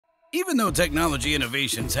Even though technology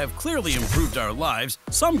innovations have clearly improved our lives,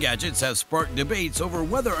 some gadgets have sparked debates over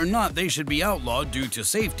whether or not they should be outlawed due to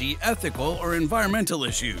safety, ethical, or environmental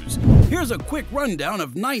issues. Here's a quick rundown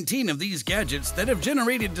of 19 of these gadgets that have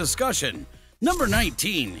generated discussion. Number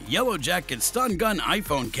 19. Yellow Jacket Stun Gun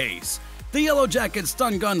iPhone Case. The Yellow Jacket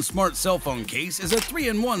Stun Gun Smart Cell Phone Case is a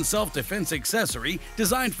 3-in-1 self-defense accessory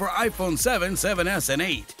designed for iPhone 7, 7S, and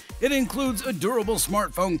 8. It includes a durable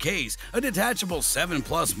smartphone case, a detachable 7+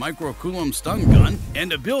 microcoulomb stun gun,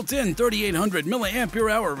 and a built-in 3800 mAh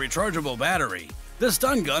rechargeable battery. The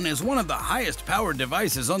stun gun is one of the highest powered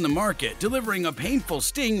devices on the market, delivering a painful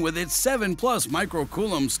sting with its 7+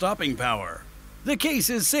 microcoulomb stopping power. The case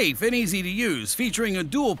is safe and easy to use, featuring a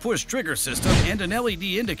dual push trigger system and an LED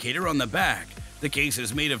indicator on the back. The case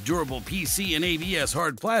is made of durable PC and ABS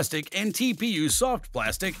hard plastic and TPU soft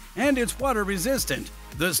plastic, and it's water resistant.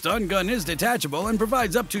 The stun gun is detachable and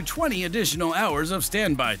provides up to 20 additional hours of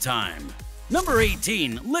standby time. Number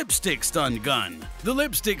 18. Lipstick Stun Gun. The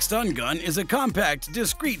Lipstick Stun Gun is a compact,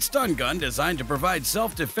 discreet stun gun designed to provide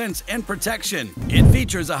self-defense and protection. It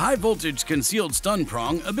features a high-voltage concealed stun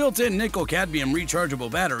prong, a built-in nickel-cadmium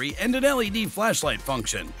rechargeable battery, and an LED flashlight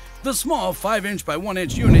function. The small 5" by 1"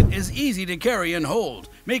 unit is easy to carry and hold,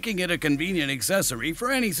 making it a convenient accessory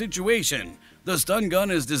for any situation. The stun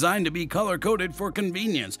gun is designed to be color-coded for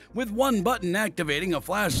convenience, with one button activating a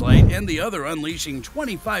flashlight and the other unleashing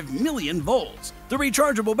 25 million volts. The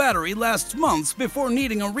rechargeable battery lasts months before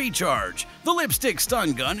needing a recharge. The Lipstick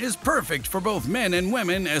Stun Gun is perfect for both men and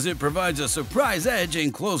women as it provides a surprise edge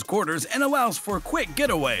in close quarters and allows for quick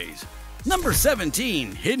getaways. Number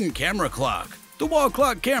 17. Hidden Camera Clock. The wall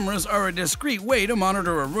clock cameras are a discreet way to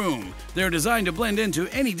monitor a room. They're designed to blend into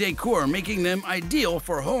any decor, making them ideal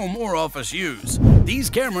for home or office use. These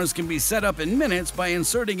cameras can be set up in minutes by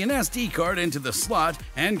inserting an SD card into the slot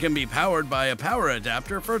and can be powered by a power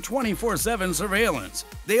adapter for 24/7 surveillance.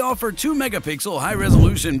 They offer 2-megapixel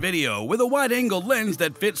high-resolution video with a wide-angle lens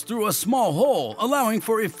that fits through a small hole, allowing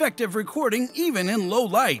for effective recording even in low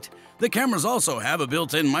light. The cameras also have a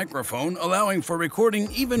built-in microphone, allowing for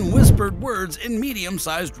recording even whispered words in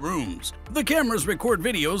medium-sized rooms. The cameras record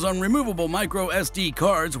videos on removable micro SD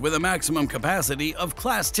cards with a maximum capacity of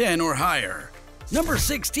Class 10 or higher. Number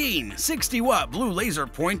 16. 60-watt Blue Laser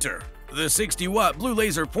Pointer. The 60-watt Blue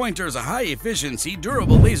Laser Pointer is a high-efficiency,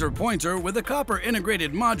 durable laser pointer with a copper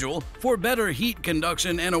integrated module for better heat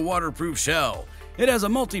conduction and a waterproof shell. It has a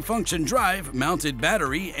multifunction drive, mounted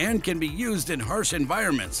battery, and can be used in harsh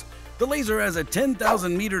environments. The laser has a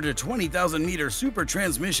 10,000 meter to 20,000 meter super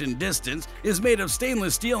transmission distance, is made of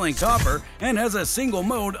stainless steel and copper, and has a single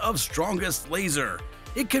mode of strongest laser.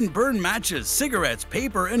 It can burn matches, cigarettes,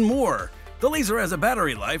 paper, and more. The laser has a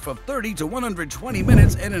battery life of 30 to 120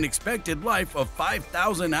 minutes and an expected life of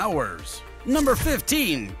 5,000 hours. Number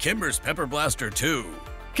 15. Kimber's PepperBlaster 2.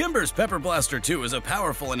 Kimber's PepperBlaster 2 is a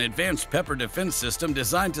powerful and advanced pepper defense system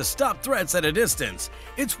designed to stop threats at a distance.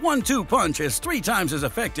 Its 1-2 punch is 3 times as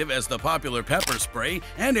effective as the popular pepper spray,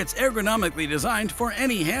 and it's ergonomically designed for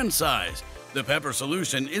any hand size. The pepper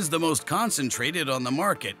solution is the most concentrated on the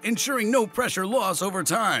market, ensuring no pressure loss over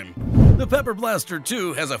time. The PepperBlaster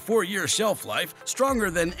 2 has a 4-year shelf life, stronger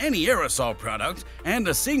than any aerosol product, and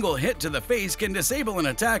a single hit to the face can disable an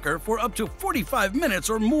attacker for up to 45 minutes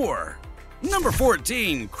or more. Number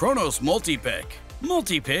 14. Kronos Multipick.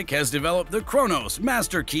 Multipick has developed the Kronos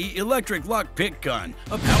Master Key Electric Lockpick Gun,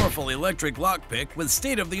 a powerful electric lockpick with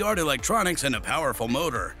state-of-the-art electronics and a powerful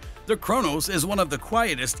motor. The Kronos is one of the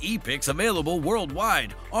quietest e-picks available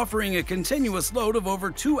worldwide, offering a continuous load of over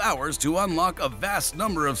 2 hours to unlock a vast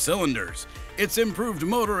number of cylinders. Its improved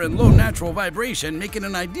motor and low natural vibration make it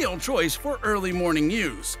an ideal choice for early morning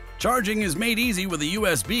use. Charging is made easy with a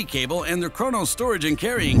USB cable, and the Kronos storage and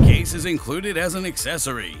carrying case is included as an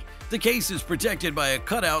accessory. The case is protected by a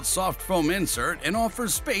cutout soft foam insert and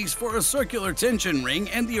offers space for a circular tension ring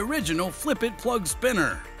and the original Flip-It plug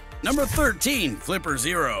spinner. Number 13. Flipper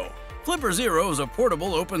Zero. Flipper Zero is a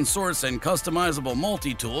portable, open-source, and customizable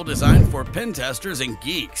multi-tool designed for pen testers and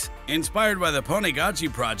geeks. Inspired by the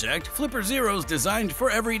Ponegachi project, Flipper Zero is designed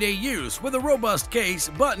for everyday use with a robust case,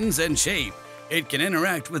 buttons, and shape. It can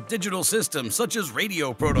interact with digital systems such as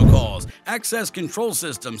radio protocols, access control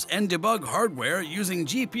systems, and debug hardware using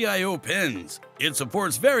GPIO pins. It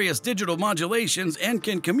supports various digital modulations and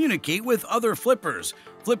can communicate with other flippers.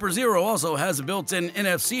 Flipper Zero also has a built-in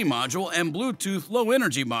NFC module and Bluetooth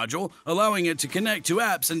low-energy module, allowing it to connect to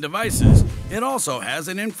apps and devices. It also has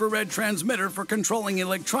an infrared transmitter for controlling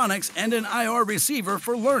electronics and an IR receiver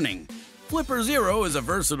for learning. Flipper Zero is a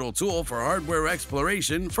versatile tool for hardware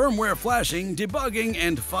exploration, firmware flashing, debugging,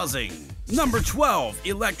 and fuzzing. Number 12.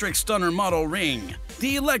 Electric Stunner Model Ring.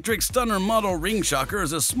 The Electric Stunner Model Ring Shocker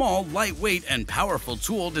is a small, lightweight, and powerful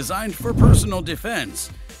tool designed for personal defense.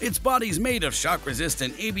 Its body's made of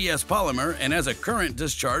shock-resistant ABS polymer and has a current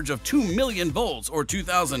discharge of 2 million volts or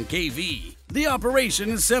 2000 kV. The operation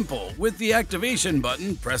is simple, with the activation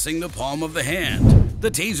button pressing the palm of the hand. The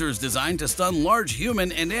taser is designed to stun large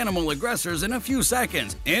human and animal aggressors in a few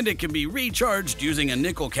seconds, and it can be recharged using a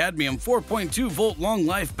nickel-cadmium 4.2-volt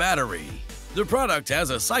long-life battery. The product has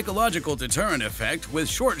a psychological deterrent effect, with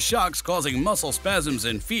short shocks causing muscle spasms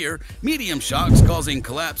and fear, medium shocks causing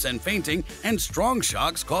collapse and fainting, and strong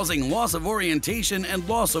shocks causing loss of orientation and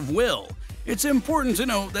loss of will. It's important to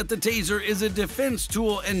note that the taser is a defense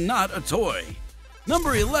tool and not a toy.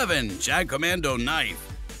 Number 11. Jagdkommando Knife.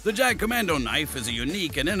 The Jagdkommando knife is a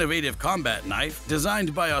unique and innovative combat knife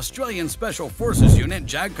designed by Australian Special Forces unit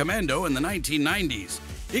Jagdkommando in the 1990s.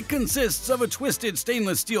 It consists of a twisted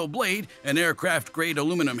stainless steel blade, an aircraft-grade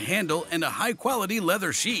aluminum handle, and a high-quality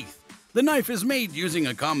leather sheath. The knife is made using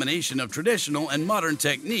a combination of traditional and modern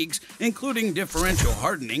techniques, including differential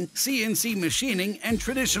hardening, CNC machining, and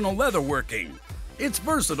traditional leatherworking. It's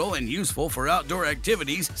versatile and useful for outdoor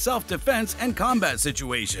activities, self-defense, and combat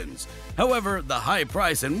situations. However, the high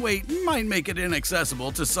price and weight might make it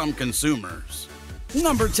inaccessible to some consumers.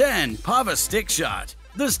 Number 10. Pava Stickshot.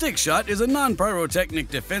 The Stickshot is a non-pyrotechnic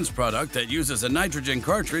defense product that uses a nitrogen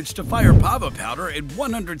cartridge to fire Pava powder at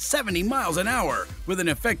 170 miles an hour, with an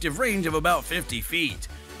effective range of about 50 feet.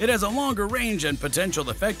 It has a longer range and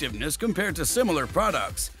potential effectiveness compared to similar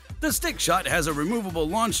products. The Stickshot has a removable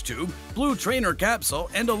launch tube, blue trainer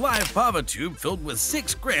capsule, and a live Pava tube filled with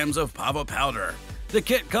 6 grams of Pava powder. The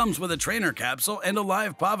kit comes with a trainer capsule and a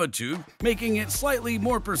live Pava tube, making it slightly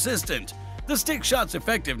more persistent. The Stickshot's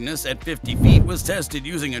effectiveness at 50 feet was tested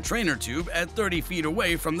using a trainer tube at 30 feet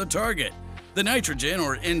away from the target. The nitrogen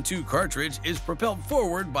or N2 cartridge is propelled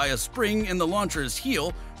forward by a spring in the launcher's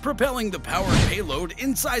heel, propelling the powered payload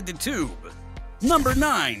inside the tube. Number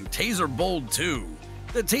 9. Taser Bold 2.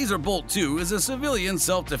 The Taser Bold 2 is a civilian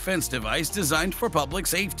self-defense device designed for public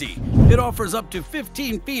safety. It offers up to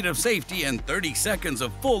 15 feet of safety and 30 seconds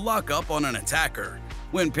of full lockup on an attacker.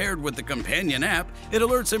 When paired with the companion app, it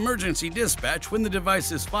alerts emergency dispatch when the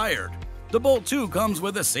device is fired. The Bolt 2 comes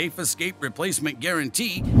with a safe escape replacement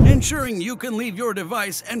guarantee, ensuring you can leave your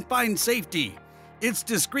device and find safety. Its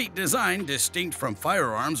discreet design, distinct from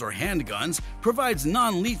firearms or handguns, provides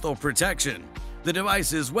non-lethal protection. The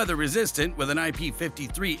device is weather-resistant with an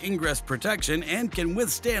IP53 ingress protection and can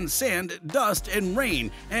withstand sand, dust, and rain,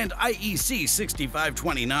 and IEC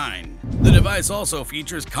 6529. The device also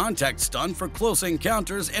features contact stun for close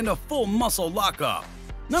encounters and a full muscle lockup.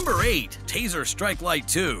 Number 8. Taser StrikeLight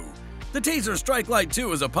 2. The Taser StrikeLight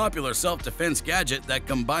 2 is a popular self-defense gadget that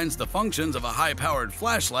combines the functions of a high-powered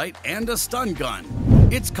flashlight and a stun gun.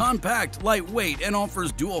 It's compact, lightweight, and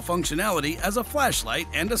offers dual functionality as a flashlight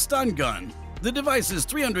and a stun gun. The device's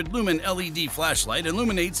 300-lumen LED flashlight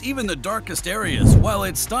illuminates even the darkest areas, while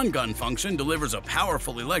its stun gun function delivers a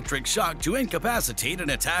powerful electric shock to incapacitate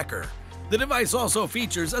an attacker. The device also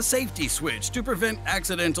features a safety switch to prevent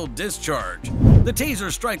accidental discharge. The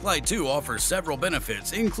Taser StrikeLight 2 offers several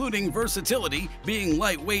benefits, including versatility, being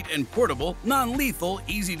lightweight and portable, non-lethal,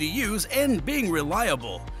 easy to use, and being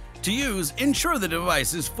reliable. To use, ensure the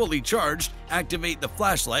device is fully charged, activate the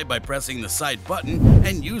flashlight by pressing the side button,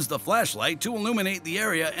 and use the flashlight to illuminate the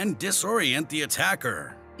area and disorient the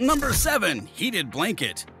attacker. Number 7. Heated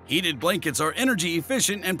Blanket. Heated blankets are energy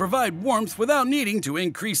efficient and provide warmth without needing to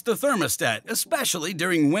increase the thermostat, especially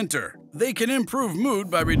during winter. They can improve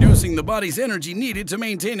mood by reducing the body's energy needed to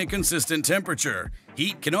maintain a consistent temperature.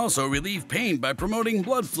 Heat can also relieve pain by promoting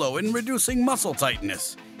blood flow and reducing muscle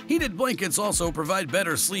tightness. Heated blankets also provide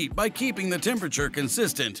better sleep by keeping the temperature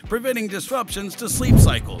consistent, preventing disruptions to sleep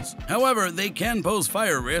cycles. However, they can pose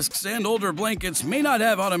fire risks, and older blankets may not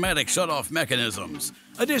have automatic shutoff mechanisms.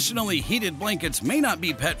 Additionally, heated blankets may not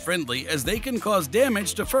be pet-friendly, as they can cause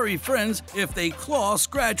damage to furry friends if they claw,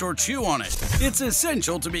 scratch, or chew on it. It's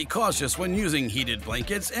essential to be cautious when using heated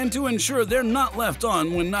blankets and to ensure they're not left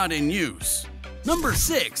on when not in use. Number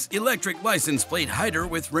 6. Electric License Plate Hider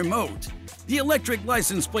with Remote. The electric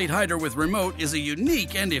license plate hider with remote is a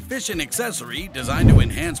unique and efficient accessory designed to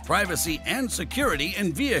enhance privacy and security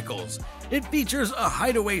in vehicles. It features a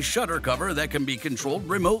hideaway shutter cover that can be controlled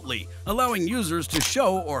remotely, allowing users to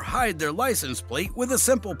show or hide their license plate with a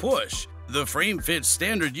simple push. The frame fits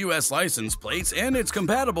standard US license plates, and it's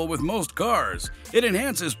compatible with most cars. It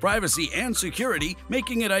enhances privacy and security,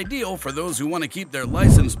 making it ideal for those who want to keep their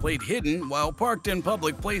license plate hidden while parked in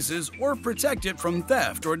public places or protect it from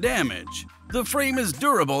theft or damage. The frame is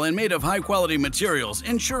durable and made of high-quality materials,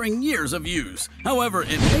 ensuring years of use. However,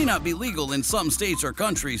 it may not be legal in some states or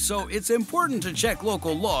countries, so it's important to check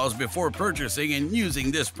local laws before purchasing and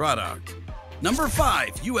using this product. Number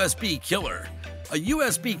 5. USB Killer. A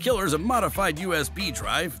USB killer is a modified USB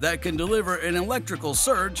drive that can deliver an electrical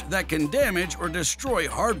surge that can damage or destroy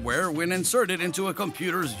hardware when inserted into a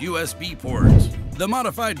computer's USB port. The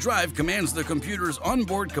modified drive commands the computer's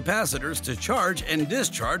onboard capacitors to charge and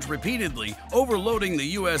discharge repeatedly, overloading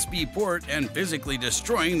the USB port and physically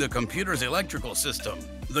destroying the computer's electrical system.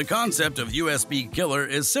 The concept of USB killer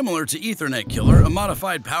is similar to Ethernet killer, a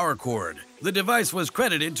modified power cord. The device was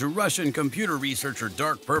credited to Russian computer researcher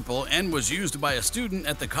Dark Purple and was used by a student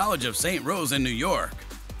at the College of St. Rose in New York.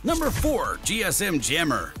 Number 4. GSM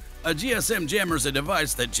Jammer. A GSM jammer is a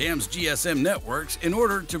device that jams GSM networks in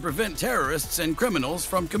order to prevent terrorists and criminals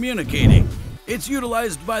from communicating. It's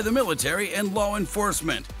utilized by the military and law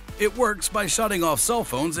enforcement. It works by shutting off cell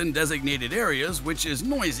phones in designated areas, which is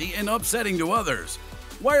noisy and upsetting to others.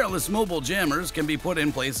 Wireless mobile jammers can be put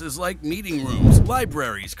in places like meeting rooms,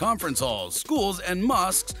 libraries, conference halls, schools, and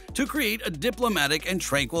mosques to create a diplomatic and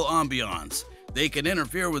tranquil ambiance. They can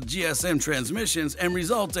interfere with GSM transmissions and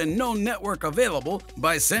result in no network available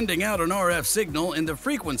by sending out an RF signal in the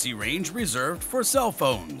frequency range reserved for cell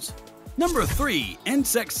phones. Number 3.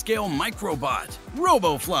 Insect-Scale Microbot.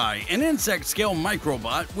 RoboFly, an insect-scale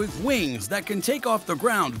microbot with wings that can take off the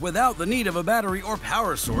ground without the need of a battery or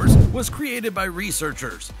power source, was created by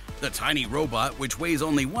researchers. The tiny robot, which weighs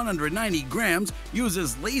only 190 grams,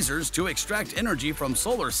 uses lasers to extract energy from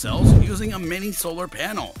solar cells using a mini solar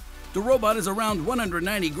panel. The robot is around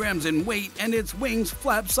 190 grams in weight and its wings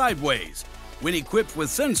flap sideways. When equipped with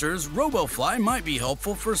sensors, RoboFly might be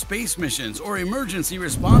helpful for space missions or emergency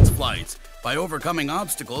response flights. By overcoming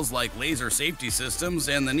obstacles like laser safety systems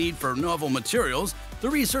and the need for novel materials, the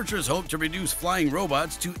researchers hope to reduce flying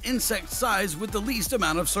robots to insect size with the least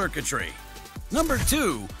amount of circuitry. Number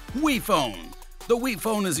 2. Wiphone. The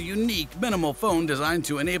Wiphone is a unique, minimal phone designed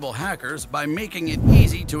to enable hackers by making it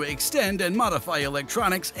easy to extend and modify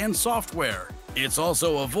electronics and software. It's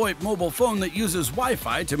also a VoIP mobile phone that uses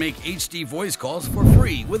Wi-Fi to make HD voice calls for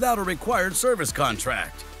free without a required service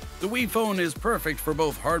contract. The Wiphone is perfect for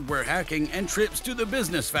both hardware hacking and trips to the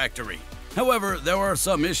business factory. However, there are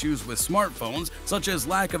some issues with smartphones, such as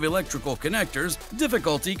lack of electrical connectors,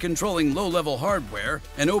 difficulty controlling low-level hardware,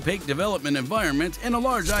 an opaque development environment, and a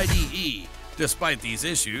large IDE. Despite these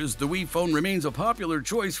issues, the Wiphone remains a popular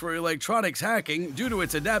choice for electronics hacking due to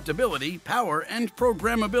its adaptability, power, and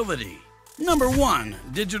programmability. Number 1.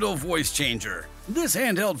 Digital Voice Changer. This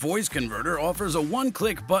handheld voice converter offers a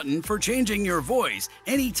one-click button for changing your voice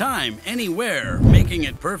anytime, anywhere, making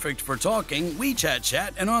it perfect for talking, WeChat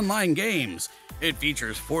chat, and online games. It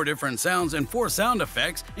features 4 different sounds and 4 sound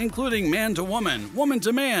effects, including man to woman, woman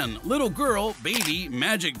to man, little girl, baby,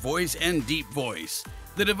 magic voice, and deep voice.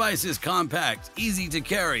 The device is compact, easy to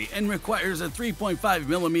carry, and requires a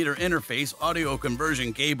 3.5mm interface audio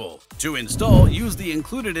conversion cable. To install, use the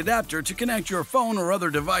included adapter to connect your phone or other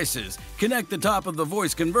devices. Connect the top of the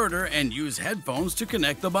voice converter and use headphones to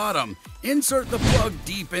connect the bottom. Insert the plug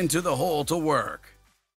deep into the hole to work.